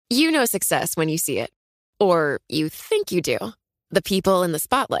You know success when you see it. Or you think you do. The people in the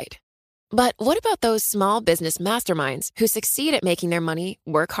spotlight. But what about those small business masterminds who succeed at making their money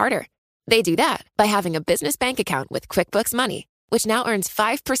work harder? They do that by having a business bank account with QuickBooks Money, which now earns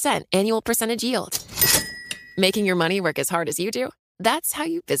 5% annual percentage yield. Making your money work as hard as you do? That's how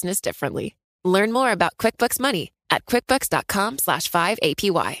you business differently. Learn more about QuickBooks Money at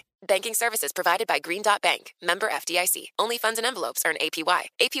quickbooks.com/5APY. Banking services provided by Green Dot Bank. Member FDIC. Only funds and envelopes earn APY.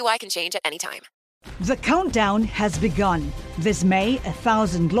 APY can change at any time. The countdown has begun. This May,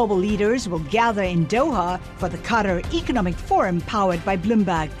 1,000 global leaders will gather in Doha for the Qatar Economic Forum powered by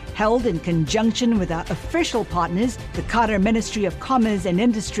Bloomberg, held in conjunction with our official partners, the Qatar Ministry of Commerce and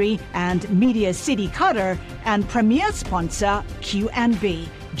Industry and Media City Qatar, and premier sponsor QNB.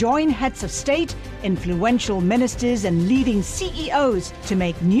 Join heads of state, influential ministers, and leading CEOs to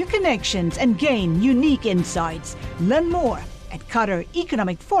make new connections and gain unique insights. Learn more at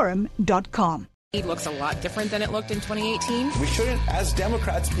QatarEconomicForum.com. It looks a lot different than it looked in 2018. We shouldn't, as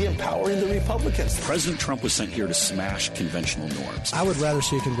Democrats, be empowering the Republicans. President Trump was sent here to smash conventional norms. I would rather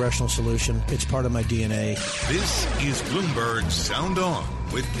see a congressional solution. It's part of my DNA. This is Bloomberg Sound On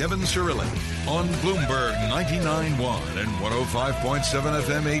with Kevin Cirilli on Bloomberg 99.1 and 105.7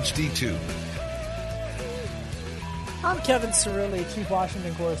 FM HD2. I'm Kevin Cirilli, Chief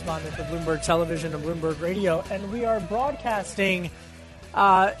Washington Correspondent for Bloomberg Television and Bloomberg Radio, and we are broadcasting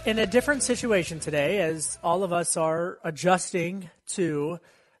in a different situation today as all of us are adjusting to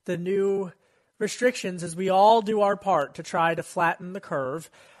the new restrictions as we all do our part to try to flatten the curve.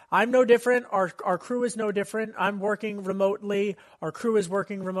 I'm no different. Our crew is no different. I'm working remotely. Our crew is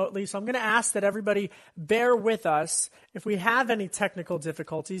working remotely. So I'm going to ask that everybody bear with us if we have any technical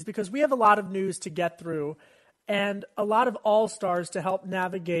difficulties, because we have a lot of news to get through and a lot of all-stars to help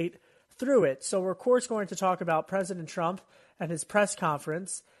navigate through it. So we're, of course, going to talk about President Trump and his press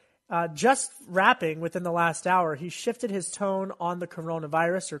conference. Just wrapping within the last hour, he shifted his tone on the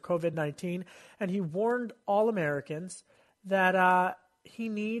coronavirus or COVID-19, and he warned all Americans that that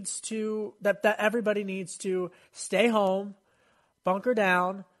everybody needs to stay home, bunker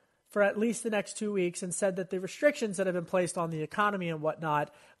down for at least the next 2 weeks, and said that the restrictions that have been placed on the economy and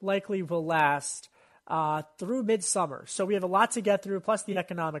whatnot likely will last through midsummer. So we have a lot to get through, plus the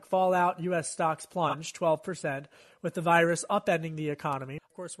economic fallout. U.S. stocks plunged 12% with the virus upending the economy.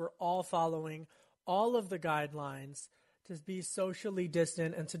 Of course, we're all following all of the guidelines to be socially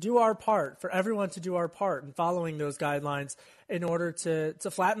distant and to do our part, for everyone to do our part in following those guidelines in order to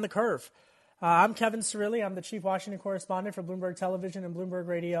flatten the curve. I'm Kevin Cirilli. I'm the Chief Washington Correspondent for Bloomberg Television and Bloomberg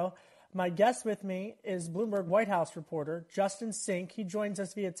Radio. My guest with me is Bloomberg White House reporter Justin Sink. He joins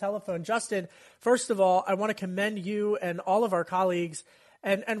us via telephone. Justin, first of all, I want to commend you and all of our colleagues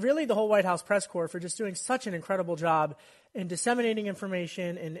and really the whole White House press corps for just doing such an incredible job in disseminating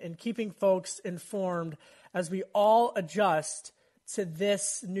information and keeping folks informed as we all adjust to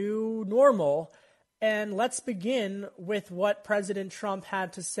this new normal. And let's begin with what President Trump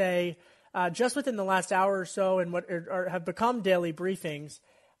had to say just within the last hour or so and what have become daily briefings.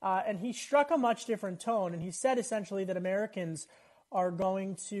 And he struck a much different tone, and he said essentially that Americans are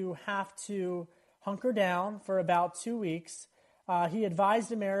going to have to hunker down for about 2 weeks. He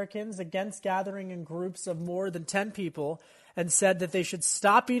advised Americans against gathering in groups of more than 10 people and said that they should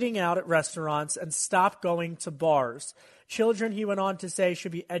stop eating out at restaurants and stop going to bars. Children, he went on to say,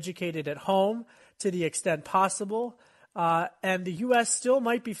 should be educated at home to the extent possible. And the U.S. still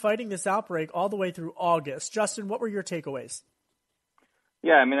might be fighting this outbreak all the way through August. Justin, what were your takeaways?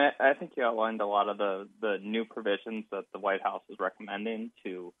 Yeah, I mean, I think you outlined a lot of the new provisions that the White House is recommending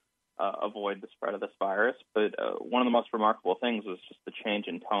to avoid the spread of this virus. But one of the most remarkable things was just the change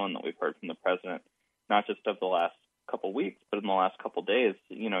in tone that we've heard from the president, not just of the last couple weeks, but in the last couple days.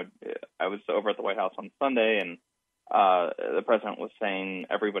 You know, I was over at the White House on Sunday, and the president was saying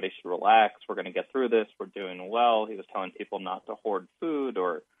everybody should relax. We're going to get through this. We're doing well. He was telling people not to hoard food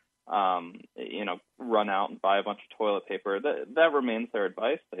or run out and buy a bunch of toilet paper. That remains their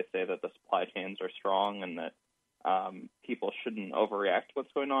advice. They say that the supply chains are strong and that people shouldn't overreact to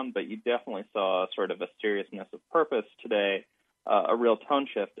what's going on. But you definitely saw sort of a seriousness of purpose today, a real tone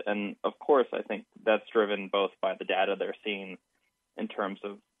shift. And, of course, I think that's driven both by the data they're seeing in terms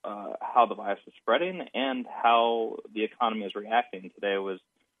of how the virus is spreading and how the economy is reacting. Today was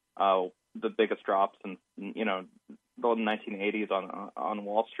the biggest drops in, the 1980s on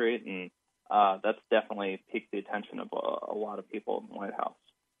Wall Street, and that's definitely piqued the attention of a lot of people in the White House.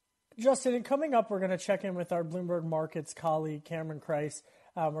 Justin, and coming up, we're going to check in with our Bloomberg Markets colleague, Cameron Kreis.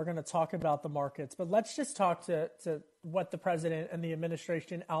 We're going to talk about the markets, but let's just talk to what the president and the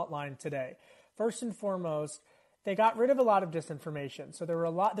administration outlined today. First and foremost, they got rid of a lot of disinformation. So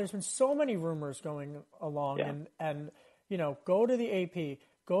there's been so many rumors going along, and go to the AP,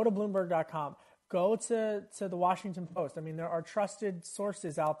 go to Bloomberg.com, go to the Washington Post. I mean, there are trusted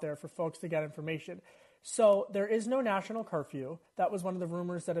sources out there for folks to get information. So there is no national curfew. That was one of the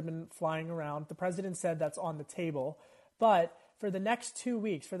rumors that have been flying around. The president said that's on the table. But for the next 2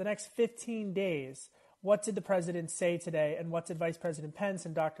 weeks, for the next 15 days, what did the president say today, and what did Vice President Pence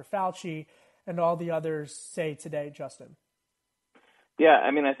and Dr. Fauci and all the others say today, Justin? Yeah,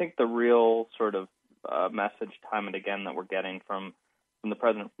 I mean, I think the real sort of message time and again that we're getting from the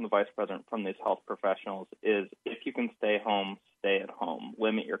president, from the vice president, from these health professionals is if you can stay home, stay at home.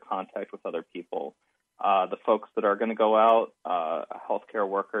 Limit your contact with other people. The folks that are going to go out, healthcare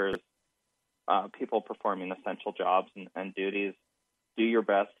workers, people performing essential jobs and duties, do your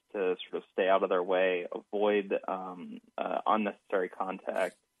best to sort of stay out of their way, avoid unnecessary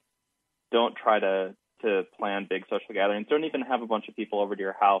contact. Don't try to plan big social gatherings. Don't even have a bunch of people over to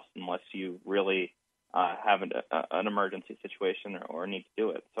your house unless you really have an emergency situation or need to do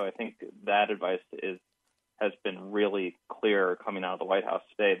it. So I think that advice has been really clear coming out of the White House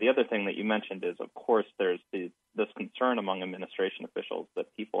today. The other thing that you mentioned is, of course, there's this concern among administration officials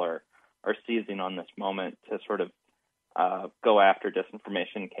that people are seizing on this moment to sort of go after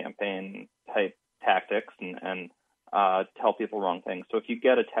disinformation campaign type tactics and tell people wrong things. So if you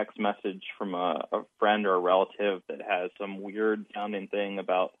get a text message from a friend or a relative that has some weird sounding thing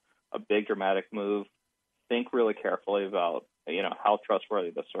about a big dramatic move, think really carefully about how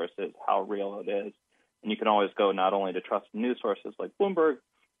trustworthy the source is, how real it is. And you can always go not only to trusted news sources like Bloomberg,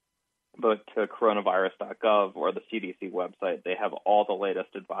 but to coronavirus.gov or the CDC website. They have all the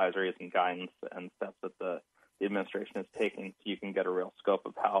latest advisories and guidance and steps that the administration is taking, so you can get a real scope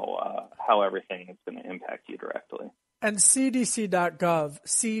of how everything is going to impact you directly. And CDC.gov,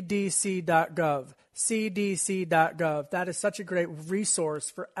 CDC.gov. That is such a great resource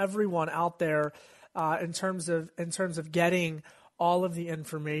for everyone out there in terms of getting all of the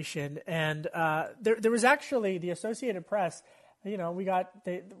information. And there was actually the Associated Press.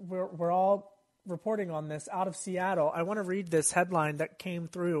 We're all reporting on this out of Seattle. I want to read this headline that came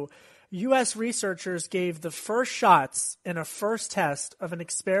through. U.S. researchers gave the first shots in a first test of an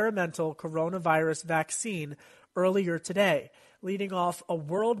experimental coronavirus vaccine earlier today, leading off a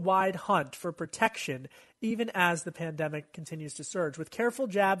worldwide hunt for protection even as the pandemic continues to surge. With careful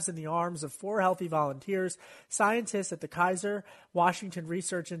jabs in the arms of 4 healthy volunteers, scientists at the Kaiser Washington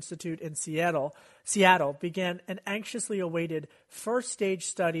Research Institute in Seattle began an anxiously awaited first-stage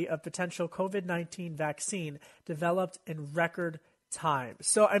study of potential COVID-19 vaccine developed in record time.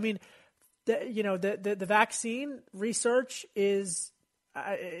 So, I mean, the vaccine research is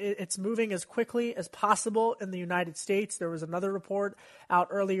it's moving as quickly as possible in the United States. There was another report out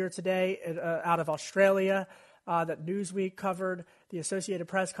earlier today out of Australia that Newsweek covered. The Associated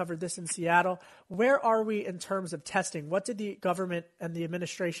Press covered this in Seattle. Where are we in terms of testing? What did the government and the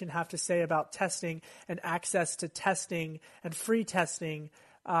administration have to say about testing and access to testing and free testing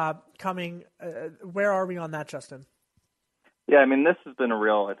coming? Where are we on that, Justin? Yeah, I mean, this has been a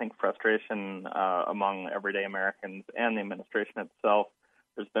real, I think, frustration among everyday Americans and the administration itself.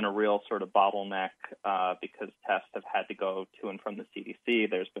 There's been a real sort of bottleneck because tests have had to go to and from the CDC.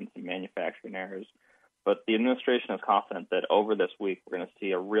 There's been some manufacturing errors. But the administration is confident that over this week we're going to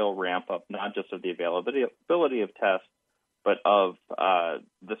see a real ramp up, not just of the availability of tests, but of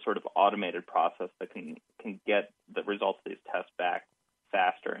the sort of automated process that can get the results of these tests back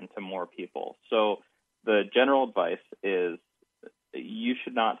faster and to more people. So the general advice is you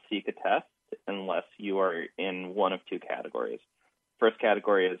should not seek a test unless you are in one of 2 categories. First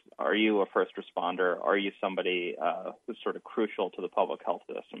category is, are you a first responder? Are you somebody who's sort of crucial to the public health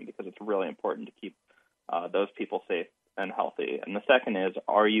system? Because it's really important to keep those people safe and healthy. And the second is,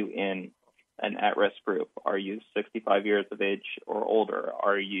 are you in an at-risk group? Are you 65 years of age or older?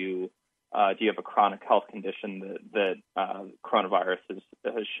 Are you do you have a chronic health condition that coronavirus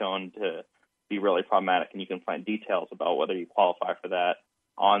has shown to be really problematic? And you can find details about whether you qualify for that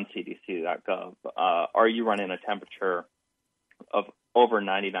on CDC.gov. Are you running a temperature of over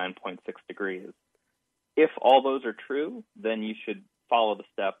 99.6 degrees? If all those are true, then you should follow the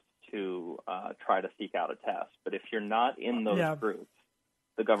steps to try to seek out a test. But if you're not in those groups,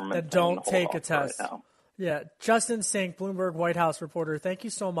 the government don't take a test. Right now. Yeah, Justin Sink, Bloomberg White House reporter, thank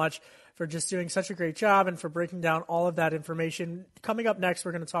you so much for just doing such a great job and for breaking down all of that information. Coming up next,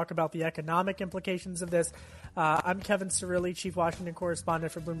 we're going to talk about the economic implications of this. I'm Kevin Cirilli, Chief Washington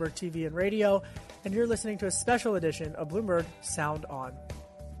Correspondent for Bloomberg TV and Radio, and you're listening to a special edition of Bloomberg Sound On.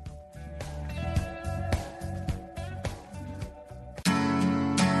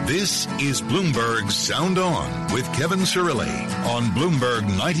 This is Bloomberg Sound On with Kevin Cirilli on Bloomberg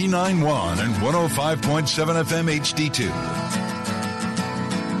 99.1 and 105.7 FM HD2.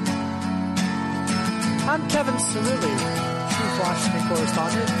 I'm Kevin Cirilli, Chief Washington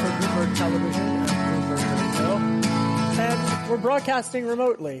Correspondent for Bloomberg Television and Bloomberg Radio. And we're broadcasting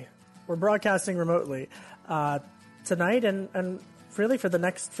remotely. Tonight and really for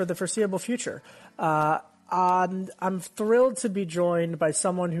the foreseeable future. I'm thrilled to be joined by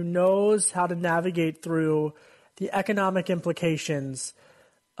someone who knows how to navigate through the economic implications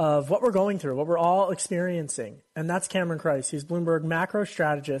of what we're going through, what we're all experiencing. And that's Cameron Crise. He's Bloomberg macro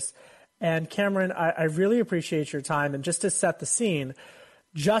strategist. And Cameron, I really appreciate your time. And just to set the scene,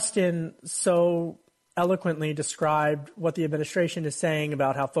 Justin so eloquently described what the administration is saying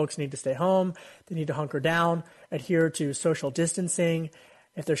about how folks need to stay home, they need to hunker down, adhere to social distancing.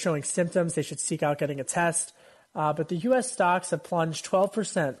 If they're showing symptoms, they should seek out getting a test. But the U.S. stocks have plunged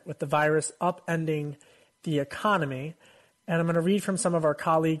 12% with the virus upending the economy. And I'm going to read from some of our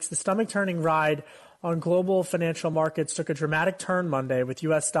colleagues. The stomach-turning ride on global financial markets took a dramatic turn Monday, with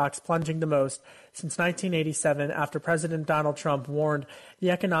U.S. stocks plunging the most since 1987 after President Donald Trump warned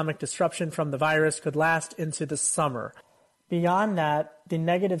the economic disruption from the virus could last into the summer. Beyond that, the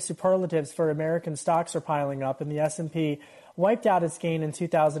negative superlatives for American stocks are piling up, and the S&P wiped out its gain in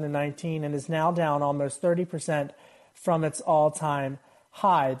 2019 and is now down almost 30% from its all-time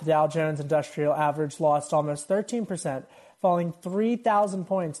high. The Dow Jones Industrial Average lost almost 13%, falling 3,000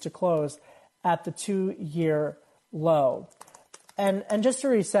 points to close at the 2-year low. And just to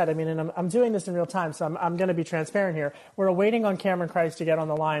reset, I mean, and I'm doing this in real time, so I'm going to be transparent here. We're waiting on Cameron Crise to get on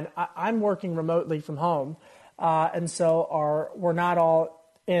the line. I'm working remotely from home, and so we're not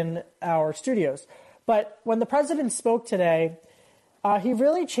all in our studios. But when the president spoke today, he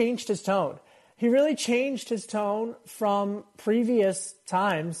really changed his tone. He really changed his tone from previous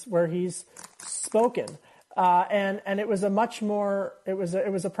times where he's spoken. And it was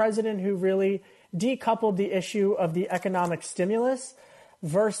a president who really decoupled the issue of the economic stimulus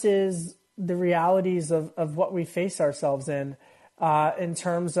versus the realities of what we face ourselves in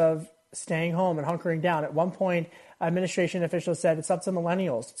terms of staying home and hunkering down. At one point, administration officials said it's up to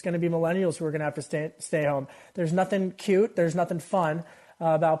millennials. It's going to be millennials who are going to have to stay home. There's nothing cute. There's nothing fun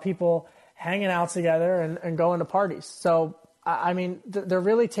about people hanging out together and going to parties. So, I mean, they're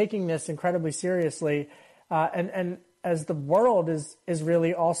really taking this incredibly seriously. And as the world is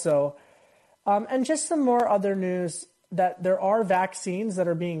really also. And just some more other news that there are vaccines that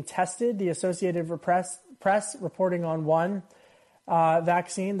are being tested. The Associated Press reporting on one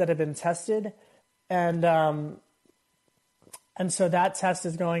vaccine that had been tested. And so that test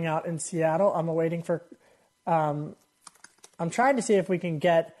is going out in Seattle. I'm awaiting for, I'm trying to see if we can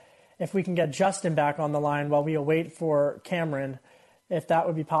get Justin back on the line while we await for Cameron, if that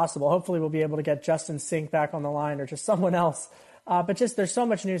would be possible. Hopefully we'll be able to get Justin Sink back on the line or just someone else. But just there's so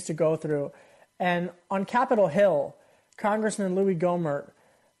much news to go through. And on Capitol Hill, Congressman Louis Gohmert,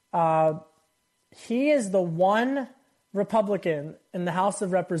 he is the one Republican in the House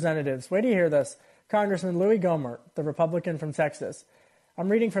of Representatives. Wait till you hear this. Congressman Louis Gohmert, the Republican from Texas. I'm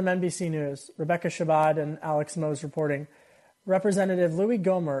reading from NBC News. Rebecca Shabbat and Alex Mose reporting. Representative Louis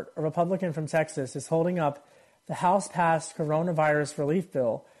Gohmert, a Republican from Texas, is holding up the House-passed coronavirus relief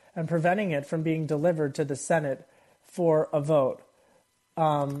bill and preventing it from being delivered to the Senate for a vote.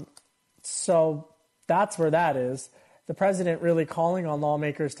 So that's where that is. The president really calling on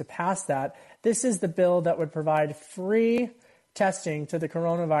lawmakers to pass that. This is the bill that would provide free testing to the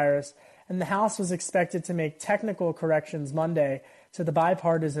coronavirus, and the House was expected to make technical corrections Monday to the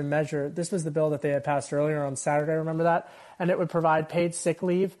bipartisan measure. This was the bill that they had passed earlier on Saturday, remember that? And it would provide paid sick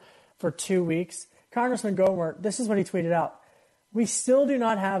leave for 2 weeks. Congressman Gohmert, this is what he tweeted out. We still do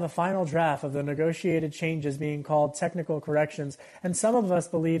not have a final draft of the negotiated changes being called technical corrections, and some of us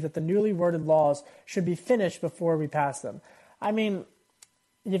believe that the newly worded laws should be finished before we pass them. I mean,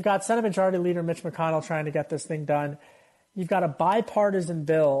 you've got Senate Majority Leader Mitch McConnell trying to get this thing done. You've got a bipartisan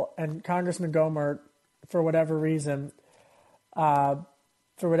bill, and Congressman Gohmert, for whatever reason,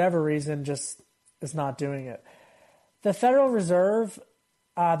 just is not doing it. The Federal Reserve,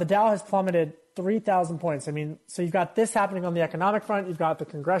 the Dow has plummeted 3,000 points. I mean, so you've got this happening on the economic front. You've got the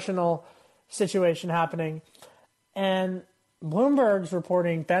congressional situation happening. And Bloomberg's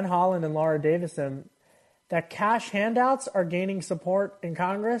reporting, Ben Holland and Laura Davison, that cash handouts are gaining support in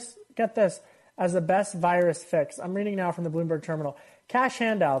Congress. Get this, as the best virus fix. I'm reading now from the Bloomberg terminal. Cash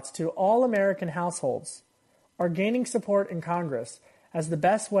handouts to all American households are gaining support in Congress as the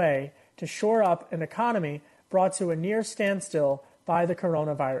best way to shore up an economy brought to a near standstill by the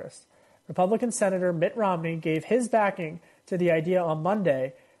coronavirus. Republican Senator Mitt Romney gave his backing to the idea on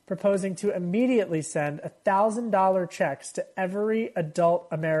Monday proposing to immediately send $1,000 checks to every adult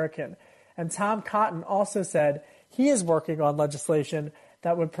American. And Tom Cotton also said he is working on legislation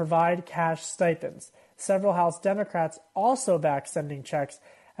that would provide cash stipends. Several House Democrats also back sending checks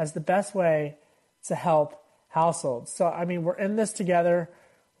as the best way to help households. So, I mean, we're in this together.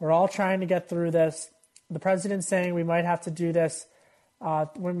 We're all trying to get through this. The president's saying we might have to do this.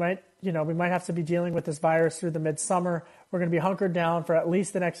 We might have to be dealing with this virus through the midsummer. We're going to be hunkered down for at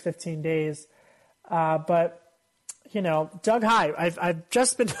least the next 15 days. But Doug Heye,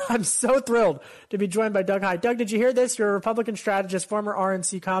 I'm so thrilled to be joined by Doug Heye. Doug, did you hear this? You're a Republican strategist, former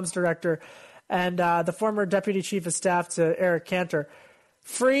RNC comms director, and the former deputy chief of staff to Eric Cantor.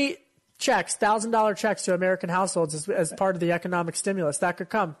 Free checks, $1,000 checks to American households as part of the economic stimulus. That could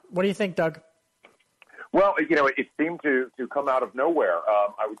come. What do you think, Doug? Well, it seemed to come out of nowhere.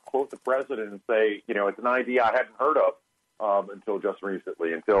 I would quote the president and say, it's an idea I hadn't heard of until just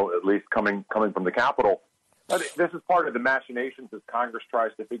recently, until at least coming from the Capitol. This is part of the machinations as Congress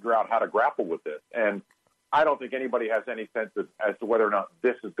tries to figure out how to grapple with this. And I don't think anybody has any sense as to whether or not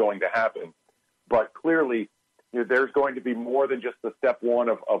this is going to happen. But clearly, there's going to be more than just the step one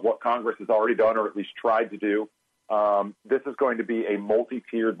of what Congress has already done or at least tried to do. This is going to be a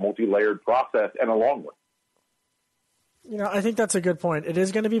multi-tiered, multi-layered process and a long one. I think that's a good point. It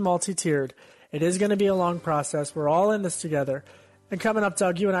is going to be multi-tiered. It is going to be a long process. We're all in this together. And coming up,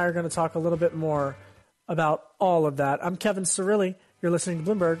 Doug, you and I are going to talk a little bit more about all of that. I'm Kevin Cirilli. You're listening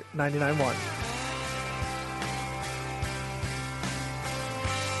to Bloomberg 99.1.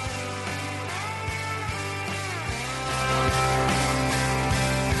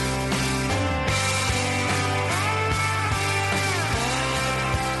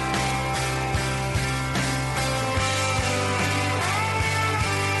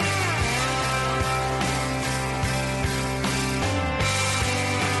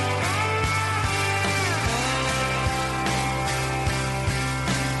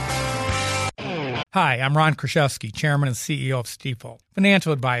 Hi, I'm Ron Kraszewski, Chairman and CEO of Stifel.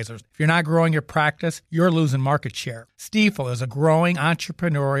 Financial advisors, if you're not growing your practice, you're losing market share. Stifel is a growing,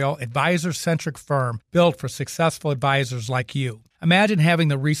 entrepreneurial, advisor-centric firm built for successful advisors like you. Imagine having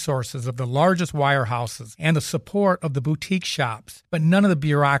the resources of the largest wirehouses and the support of the boutique shops, but none of the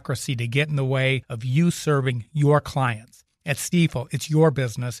bureaucracy to get in the way of you serving your clients. At Stifel, it's your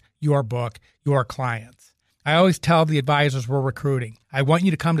business, your book, your clients. I always tell the advisors we're recruiting, I want you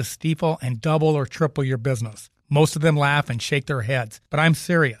to come to Stifel and double or triple your business. Most of them laugh and shake their heads, but I'm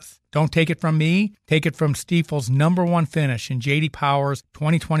serious. Don't take it from me. Take it from Stifel's #1 finish in J.D. Power's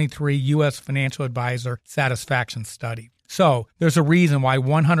 2023 U.S. Financial Advisor Satisfaction Study. So, there's a reason why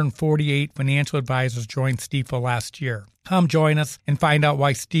 148 financial advisors joined Stifel last year. Come join us and find out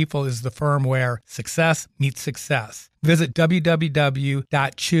why Stifel is the firm where success meets success. Visit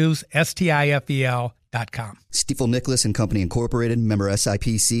www.choosestifel.com. Stifel Nicholas and Company Incorporated, member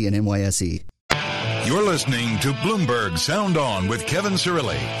SIPC and NYSE. You're listening to Bloomberg Sound On with Kevin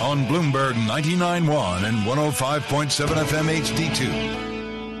Cirilli on Bloomberg 99.1 and 105.7 FM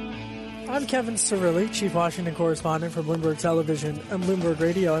HD2. I'm Kevin Cirilli, Chief Washington Correspondent for Bloomberg Television and Bloomberg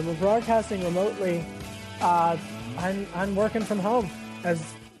Radio, and we're broadcasting remotely. I'm working from home, as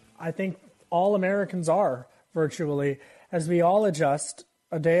I think all Americans are virtually, as we all adjust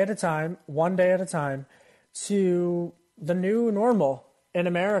a day at a time, one day at a time, to the new normal in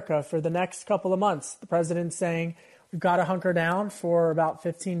America for the next couple of months. The president's saying we've got to hunker down for about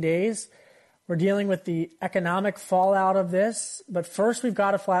 15 days. We're dealing with the economic fallout of this, but first we've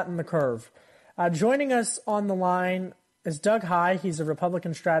got to flatten the curve. Joining us on the line is Doug Heye. He's a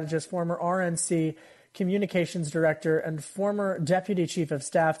Republican strategist, former RNC communications director, and former deputy chief of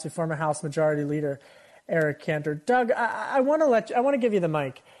staff to former House Majority Leader Eric Cantor. Doug, I want to give you the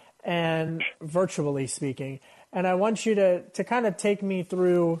mic, and virtually speaking, and I want you to kind of take me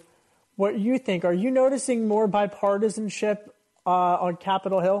through what you think. Are you noticing more bipartisanship on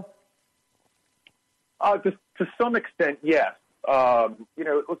Capitol Hill? To some extent, yes. Part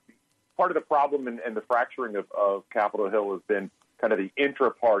of the problem and the fracturing of Capitol Hill has been kind of the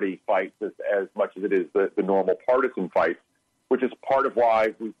intra-party fights as much as it is the normal partisan fights, which is part of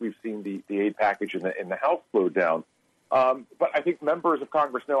why we've seen the aid package in the House slowed down. But I think members of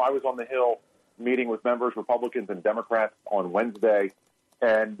Congress know I was on the Hill meeting with members, Republicans and Democrats, on Wednesday,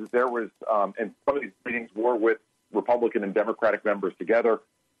 and there was and some of these meetings were with Republican and Democratic members together.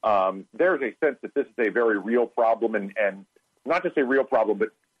 There's a sense that this is a very real problem, and not just a real problem, but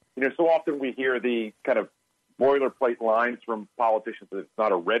so often we hear the kind of boilerplate lines from politicians that it's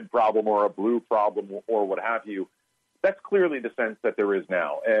not a red problem or a blue problem or what have you. That's clearly the sense that there is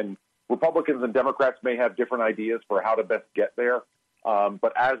now. And Republicans and Democrats may have different ideas for how to best get there.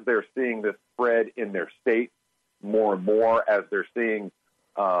 But as they're seeing this spread in their state more and more, as they're seeing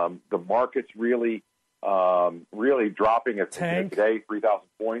the markets really dropping as today, 3,000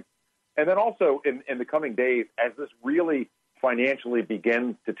 points. And then also in the coming days, as this really financially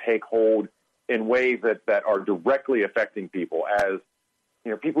begins to take hold in ways that are directly affecting people, as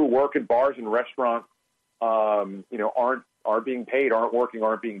people who work in bars and restaurants, aren't being paid, aren't working,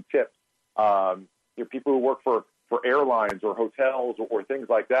 aren't being tipped. People who work for airlines or hotels or things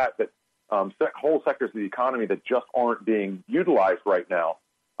like that, whole sectors of the economy that just aren't being utilized right now.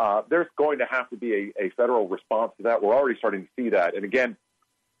 There's going to have to be a federal response to that. We're already starting to see that. And again,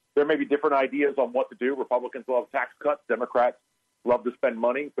 there may be different ideas on what to do. Republicans love tax cuts. Democrats love to spend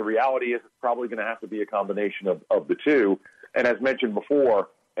money. The reality is it's probably going to have to be a combination of the two. And as mentioned before,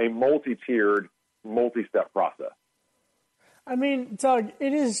 a multi-tiered, multi-step process. I mean, Doug,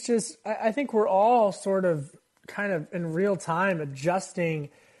 it is just, I think we're all sort of kind of in real time adjusting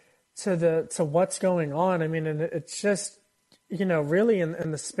to what's going on. I mean, and it's just, really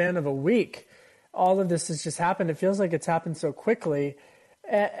in the span of a week, all of this has just happened. It feels like it's happened so quickly.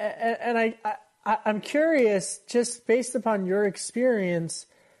 And I'm curious, just based upon your experience,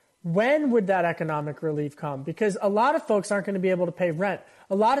 when would that economic relief come? Because a lot of folks aren't going to be able to pay rent.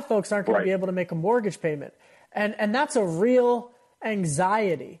 A lot of folks aren't going to be able to make a mortgage payment. And that's a real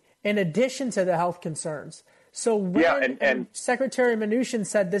anxiety in addition to the health concerns. So when and Secretary Mnuchin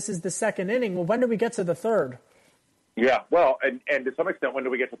said this is the second inning, well, when do we get to the third? Yeah, well, and to some extent, when do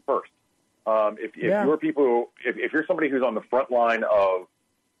we get to first? If you're somebody who's on the front line of,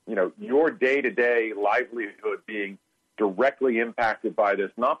 your day-to-day livelihood being directly impacted by this,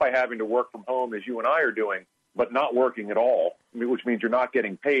 not by having to work from home as you and I are doing, but not working at all, which means you're not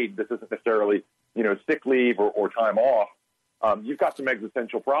getting paid. This isn't necessarily, sick leave or time off. You've got some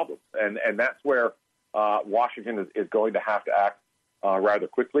existential problems, and that's where Washington is going to have to act rather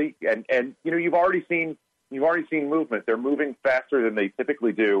quickly. And you've already seen movement. They're moving faster than they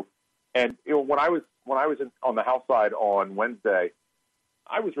typically do. And when I was on the House side on Wednesday,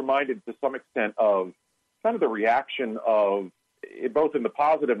 I was reminded to some extent of kind of the reaction of, both in the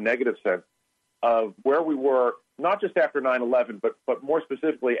positive and negative sense, of where we were, not just after 9/11, but more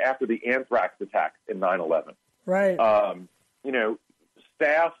specifically after the anthrax attacks in 9/11. Right.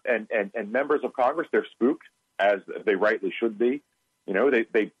 Staff and members of Congress, they're spooked, as they rightly should be.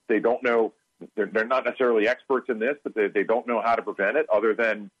 They don't know, they're not necessarily experts in this, but they don't know how to prevent it other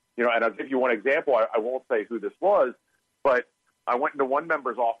than, and I'll give you one example. I won't say who this was, but I went into one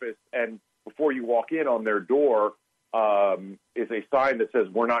member's office, and before you walk in, on their door is a sign that says,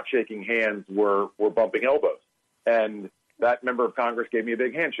 "We're not shaking hands, we're bumping elbows." And that member of Congress gave me a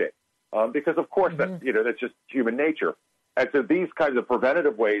big handshake because, of course, that's just human nature. And so these kinds of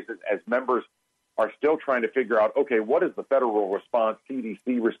preventative ways, as members are still trying to figure out, okay, what is the federal response,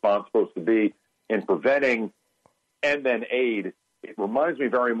 CDC response supposed to be in preventing and then aid? It reminds me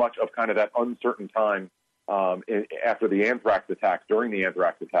very much of kind of that uncertain time after the anthrax attacks, during the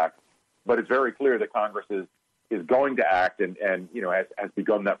anthrax attacks. But it's very clear that Congress is going to act and has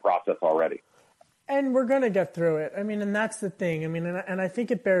begun that process already. And we're going to get through it. I mean, and that's the thing. I mean, and I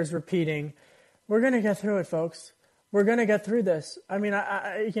think it bears repeating. We're going to get through it, folks. We're going to get through this. I mean,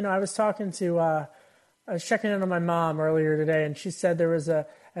 I was talking to, I was checking in on my mom earlier today, and she said there was an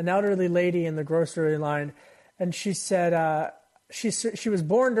elderly lady in the grocery line, and she said she was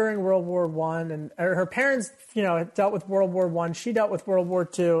born during World War I, and her parents, dealt with World War I. She dealt with World War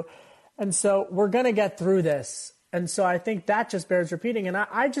II. And so we're going to get through this. And so I think that just bears repeating. And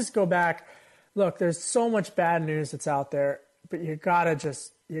I just go back, look, there's so much bad news that's out there, but you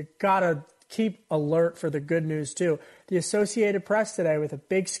gotta keep alert for the good news too. The Associated Press today with a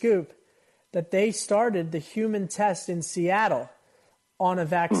big scoop that they started the human test in Seattle on a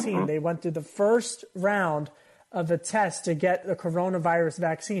vaccine. They went through the first round of a test to get the coronavirus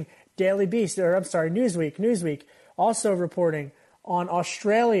vaccine. Newsweek also reporting on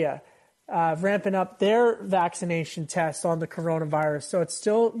Australia ramping up their vaccination tests on the coronavirus. So it's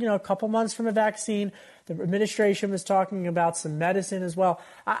still, a couple months from a vaccine. The administration was talking about some medicine as well.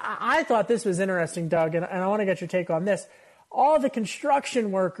 I thought this was interesting, Doug, and I want to get your take on this. All the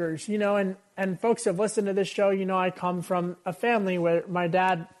construction workers, and folks who have listened to this show, I come from a family where my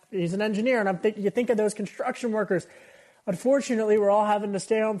dad, he's an engineer, and you think of those construction workers. Unfortunately, we're all having to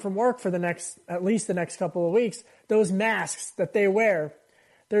stay home from work for at least the next couple of weeks. Those masks that they wear.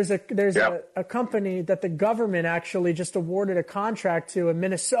 There's a company that the government actually just awarded a contract to in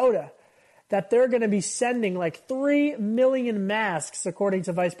Minnesota that they're going to be sending like 3 million masks, according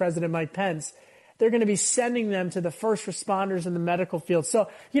to Vice President Mike Pence, they're going to be sending them to the first responders in the medical field. So,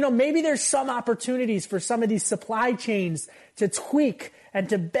 maybe there's some opportunities for some of these supply chains to tweak and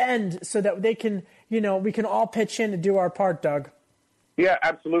to bend so that they can, we can all pitch in to do our part, Doug. Yeah,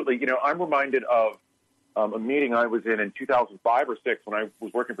 absolutely. I'm reminded of a meeting I was in 2005 or 6 when I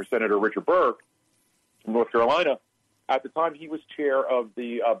was working for Senator Richard Burke from North Carolina. At the time, he was chair of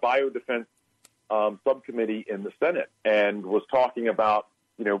the biodefense subcommittee in the Senate and was talking about,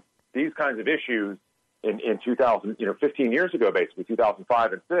 these kinds of issues in 2000, 15 years ago, basically,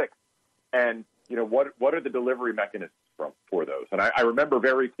 2005 and 6. And, what are the delivery mechanisms for those? And I remember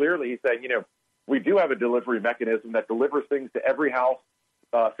very clearly he saying, we do have a delivery mechanism that delivers things to every house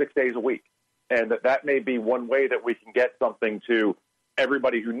 6 days a week. And that may be one way that we can get something to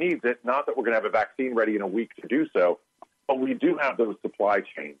everybody who needs it. Not that we're going to have a vaccine ready in a week to do so, but we do have those supply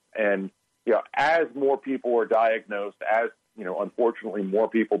chains. And, as more people are diagnosed, as, unfortunately more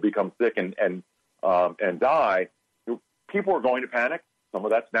people become sick and die, people are going to panic. Some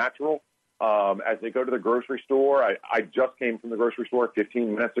of that's natural. As they go to the grocery store, I just came from the grocery store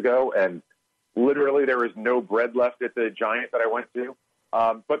 15 minutes ago, and literally there is no bread left at the Giant that I went to.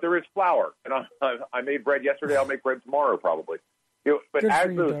 But there is flour, and I made bread yesterday. I'll make bread tomorrow, probably. But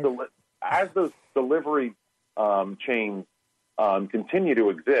as those delivery chains continue to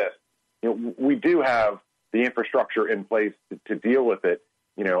exist, we do have the infrastructure in place to deal with it.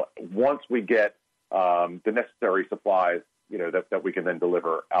 Once we get the necessary supplies, that we can then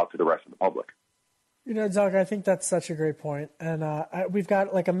deliver out to the rest of the public. Doug, I think that's such a great point. And we've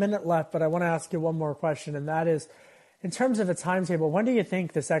got like a minute left, but I want to ask you one more question, and that is, in terms of a timetable, when do you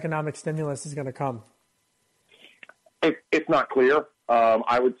think this economic stimulus is going to come? It's not clear.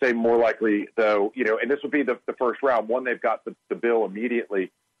 I would say more likely, though, and this would be the first round. One, they've got the bill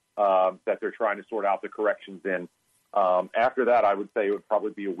immediately that they're trying to sort out the corrections in. After that, I would say it would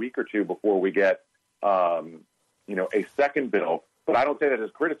probably be a week or two before we get, a second bill. But I don't say that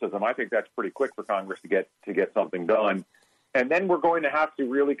as criticism. I think that's pretty quick for Congress to get something done. And then we're going to have to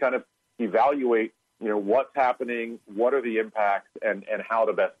really kind of evaluate, what's happening, what are the impacts, and how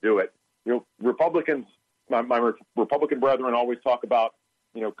to best do it. Republicans, my Republican brethren always talk about,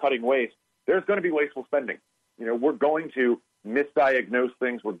 cutting waste. There's going to be wasteful spending. We're going to misdiagnose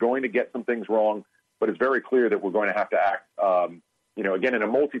things. We're going to get some things wrong, but it's very clear that we're going to have to act, again, in a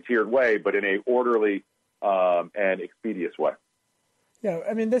multi-tiered way, but in a orderly and expeditious way. Yeah,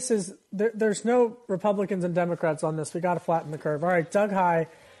 I mean, there's no Republicans and Democrats on this. We got to flatten the curve. All right, Doug Heye,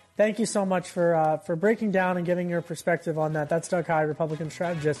 thank you so much for breaking down and giving your perspective on that. That's Doug Heye, Republican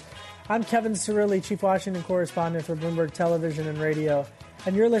strategist. I'm Kevin Cirilli, Chief Washington Correspondent for Bloomberg Television and Radio,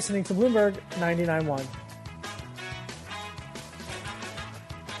 and you're listening to Bloomberg 99.1.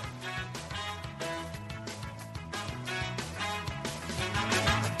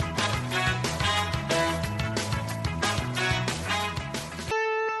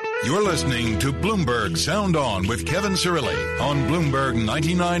 You're listening to Bloomberg Sound On with Kevin Cirilli on Bloomberg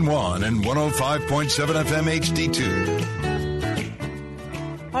 99.1 and 105.7 FM HD2.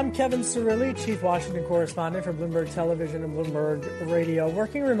 I'm Kevin Cirilli, Chief Washington Correspondent for Bloomberg Television and Bloomberg Radio,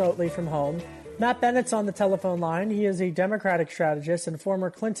 working remotely from home. Matt Bennett's on the telephone line. He is a Democratic strategist and former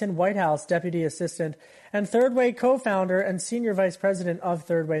Clinton White House Deputy Assistant and Third Way co-founder and Senior Vice President of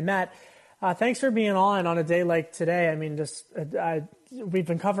Third Way. Matt, thanks for being on a day like today. I mean, we've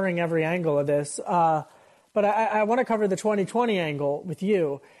been covering every angle of this, but I want to cover the 2020 angle with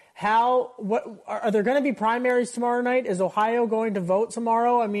you. Are there going to be primaries tomorrow night? Is Ohio going to vote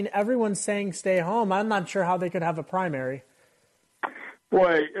tomorrow? I mean, everyone's saying stay home. I'm not sure how they could have a primary.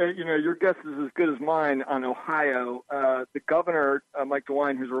 Boy, your guess is as good as mine on Ohio. The governor, Mike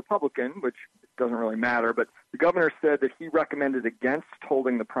DeWine, who's a Republican, which doesn't really matter, but the governor said that he recommended against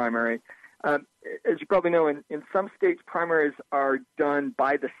holding the primary. As you probably know, in some states, primaries are done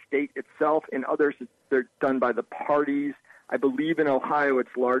by the state itself. In others, they're done by the parties. I believe in Ohio, it's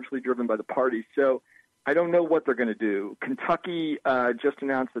largely driven by the parties. So I don't know what they're going to do. Kentucky just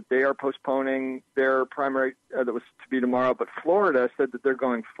announced that they are postponing their primary that was to be tomorrow, but Florida said that they're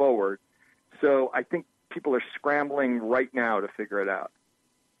going forward. So I think people are scrambling right now to figure it out.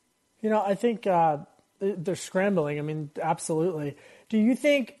 I think they're scrambling. I mean, absolutely. Do you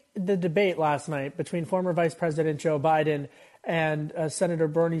think the debate last night between former Vice President Joe Biden and Senator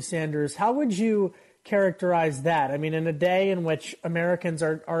Bernie Sanders, how would you characterize that? I mean, in a day in which Americans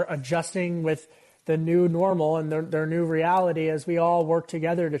are adjusting with the new normal and their new reality as we all work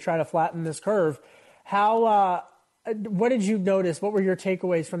together to try to flatten this curve, what did you notice? What were your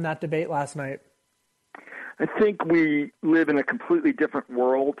takeaways from that debate last night? I think we live in a completely different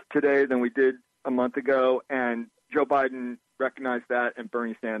world today than we did a month ago, and Joe Biden recognized that, and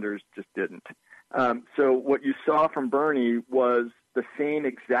Bernie Sanders just didn't. So what you saw from Bernie was the same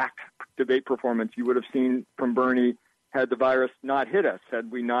exact debate performance you would have seen from Bernie had the virus not hit us,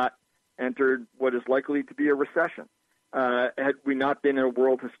 had we not entered what is likely to be a recession, had we not been in a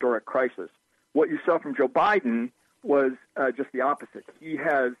world historic crisis. What you saw from Joe Biden was just the opposite. He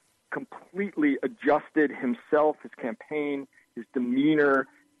has completely adjusted himself, his campaign, his demeanor,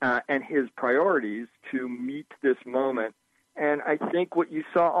 and his priorities to meet this moment. And I think what you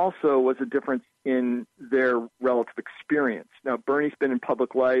saw also was a difference in their relative experience. Now, Bernie's been in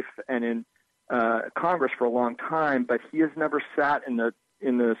public life and in Congress for a long time, but he has never sat in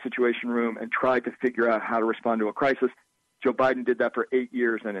the Situation Room and tried to figure out how to respond to a crisis. Joe Biden did that for 8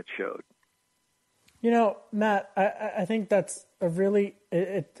 years, and it showed. You know, Matt, I think that's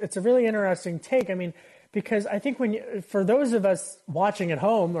it's a really interesting take. I mean, because I think for those of us watching at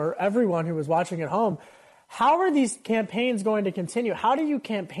home, or everyone who was watching at home, how are these campaigns going to continue? How do you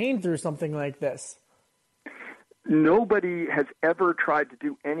campaign through something like this? Nobody has ever tried to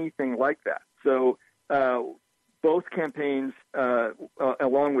do anything like that. So both campaigns,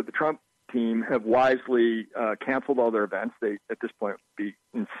 along with the Trump team, have wisely canceled all their events. They, at this point, would be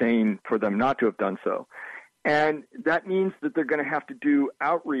insane for them not to have done so. And that means that they're going to have to do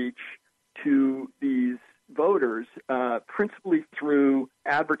outreach to these voters, principally through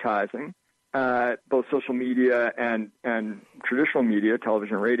advertising, both social media and traditional media,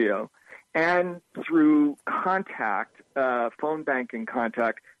 television, radio, and through contact, phone banking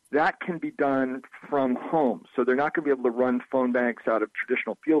contact. That can be done from home. So they're not going to be able to run phone banks out of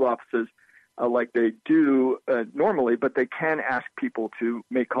traditional field offices like they do normally, but they can ask people to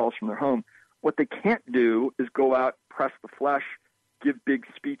make calls from their home. What they can't do is go out, press the flesh, give big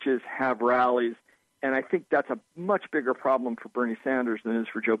speeches, have rallies. And I think that's a much bigger problem for Bernie Sanders than it is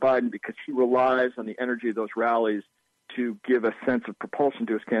for Joe Biden, because he relies on the energy of those rallies to give a sense of propulsion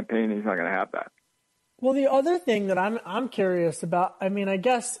to his campaign, and he's not going to have that. Well, the other thing that I'm curious about, I mean, I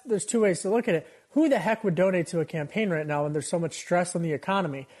guess there's two ways to look at it. Who the heck would donate to a campaign right now when there's so much stress on the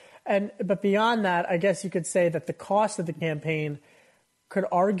economy? But beyond that, I guess you could say that the cost of the campaign could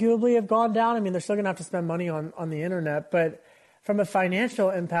arguably have gone down. I mean, they're still going to have to spend money on the internet, but from a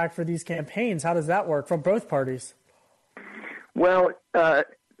financial impact for these campaigns, how does that work from both parties? Well,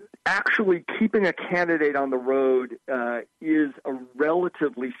 actually keeping a candidate on the road is a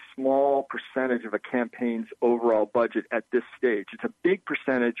relatively small percentage of a campaign's overall budget at this stage. It's a big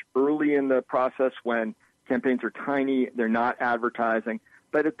percentage early in the process when campaigns are tiny, they're not advertising.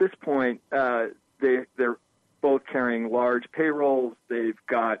 But at this point, they're both carrying large payrolls, they've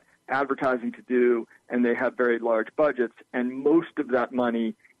got advertising to do, and they have very large budgets. And most of that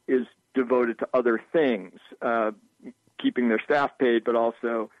money is devoted to other things, keeping their staff paid, but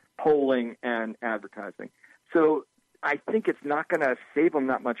also polling and advertising. So I think it's not going to save them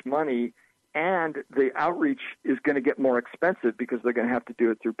that much money, and the outreach is going to get more expensive because they're going to have to do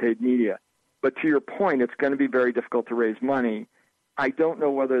it through paid media. But to your point, it's going to be very difficult to raise money. I don't know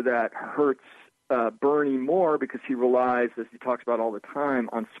whether that hurts Bernie more because he relies, as he talks about all the time,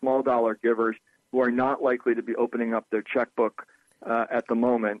 on small dollar givers who are not likely to be opening up their checkbook at the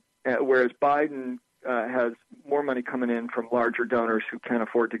moment, whereas Biden has more money coming in from larger donors who can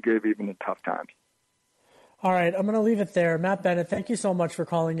afford to give even in tough times. All right, I'm going to leave it there. Matt Bennett, thank you so much for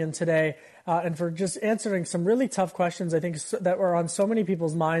calling in today and for just answering some really tough questions, I think, that were on so many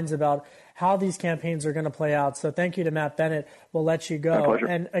people's minds about how these campaigns are going to play out. So thank you to Matt Bennett. We'll let you go. My pleasure.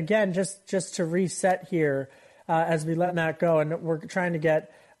 And again, just to reset here as we let Matt go, and we're trying to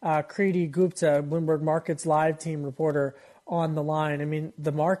get Kriti Gupta, Bloomberg Markets Live team reporter, on the line. I mean,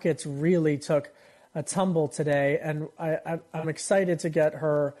 the markets really took a tumble today, and I'm excited to get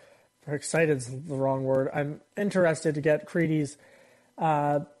her. Excited is the wrong word. I'm interested to get Kriti's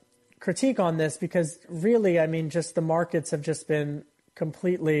critique on this because really, I mean, just the markets have just been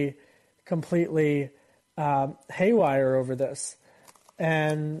completely haywire over this.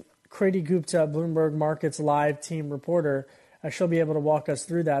 And Kriti Gupta, Bloomberg Markets Live team reporter, she'll be able to walk us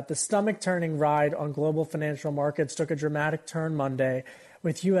through that. The stomach-turning ride on global financial markets took a dramatic turn Monday,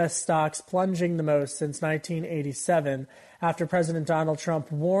 with U.S. stocks plunging the most since 1987 after President Donald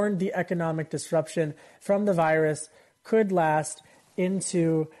Trump warned the economic disruption from the virus could last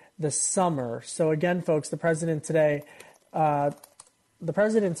into the summer. So again, folks, the president today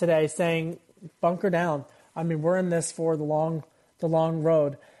saying, bunker down. I mean, we're in this for the long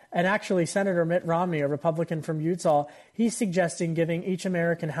road. And actually, Senator Mitt Romney, a Republican from Utah, he's suggesting giving each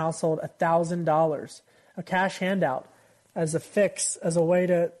American household $1,000, a cash handout, as a fix, as a way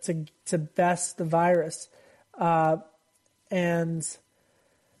to best the virus. And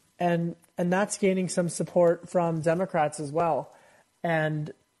and that's gaining some support from Democrats as well.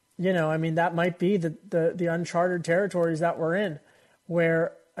 And, that might be the uncharted territories that we're in,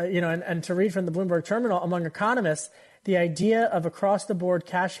 where, and to read from the Bloomberg Terminal, among economists, the idea of across-the-board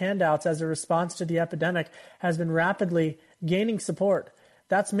cash handouts as a response to the epidemic has been rapidly gaining support.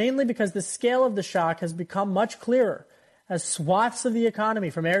 That's mainly because the scale of the shock has become much clearer as swaths of the economy,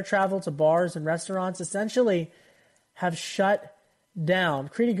 from air travel to bars and restaurants, essentially have shut down.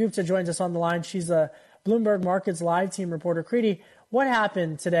 Kriti Gupta joins us on the line. She's a Bloomberg Markets Live team reporter. Kriti, what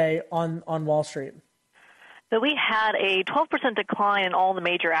happened today on Wall Street? So we had a 12% decline in all the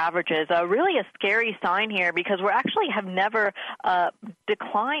major averages, really a scary sign here because we actually have never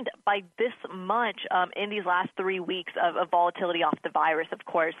declined by this much in these last 3 weeks of volatility off the virus, of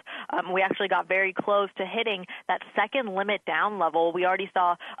course. We actually got very close to hitting that second limit down level. We already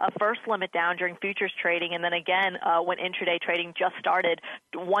saw a first limit down during futures trading, and then again when intraday trading just started.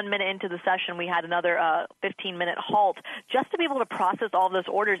 1 minute into the session, we had another 15-minute halt just to be able to process all of those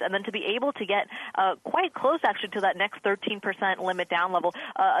orders and then to be able to get quite close actually to that next 13% limit down level.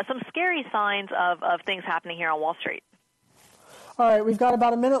 Some scary signs of things happening here on Wall Street. All right, we've got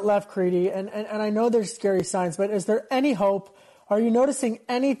about a minute left, Kriti, and I know there's scary signs, but is there any hope? Are you noticing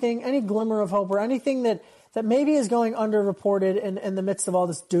anything, any glimmer of hope, or anything that maybe is going underreported in the midst of all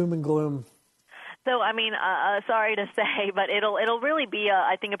this doom and gloom? So, sorry to say, but it'll really be,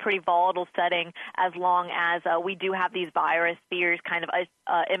 I think, a pretty volatile setting as long as we do have these virus fears kind of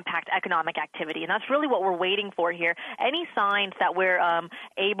impact economic activity. And that's really what we're waiting for here. Any signs that we're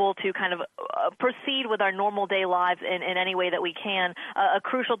able to kind of proceed with our normal day lives in any way that we can. A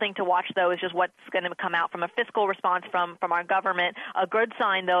crucial thing to watch, though, is just what's going to come out from a fiscal response from our government. A good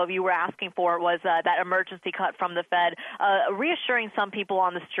sign, though, if you were asking for, was that emergency cut from the Fed, reassuring some people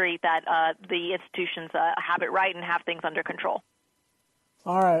on the street that the institutions have it right and have things under control.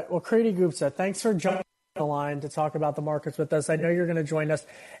 All right. Well, Kriti Gupta, thanks for jumping on the line to talk about the markets with us. I know you're going to join us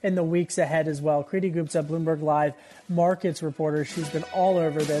in the weeks ahead as well. Kriti Gupta, Bloomberg Live markets reporter. She's been all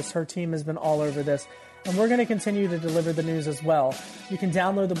over this. Her team has been all over this. And we're going to continue to deliver the news as well. You can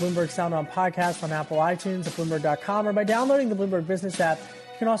download the Bloomberg Sound On podcast on Apple iTunes at Bloomberg.com or by downloading the Bloomberg Business app.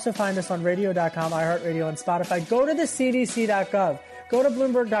 You can also find us on radio.com, iHeartRadio, and Spotify. Go to the CDC.gov. Go to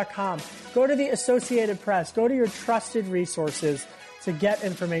Bloomberg.com. Go to the Associated Press. Go to your trusted resources to get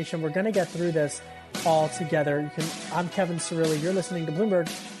information. We're going to get through this all together. I'm Kevin Cirilli. You're listening to Bloomberg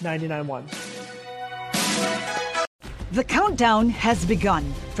 99.1. The countdown has begun.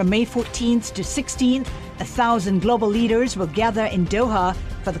 From May 14th to 16th, 1,000 global leaders will gather in Doha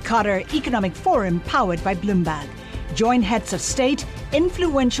for the Qatar Economic Forum powered by Bloomberg. Join heads of state,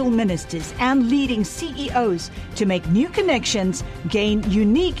 influential ministers, and leading CEOs to make new connections, gain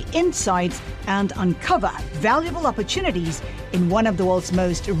unique insights, and uncover valuable opportunities in one of the world's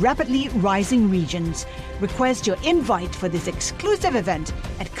most rapidly rising regions. Request your invite for this exclusive event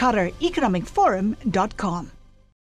at QatarEconomicForum.com.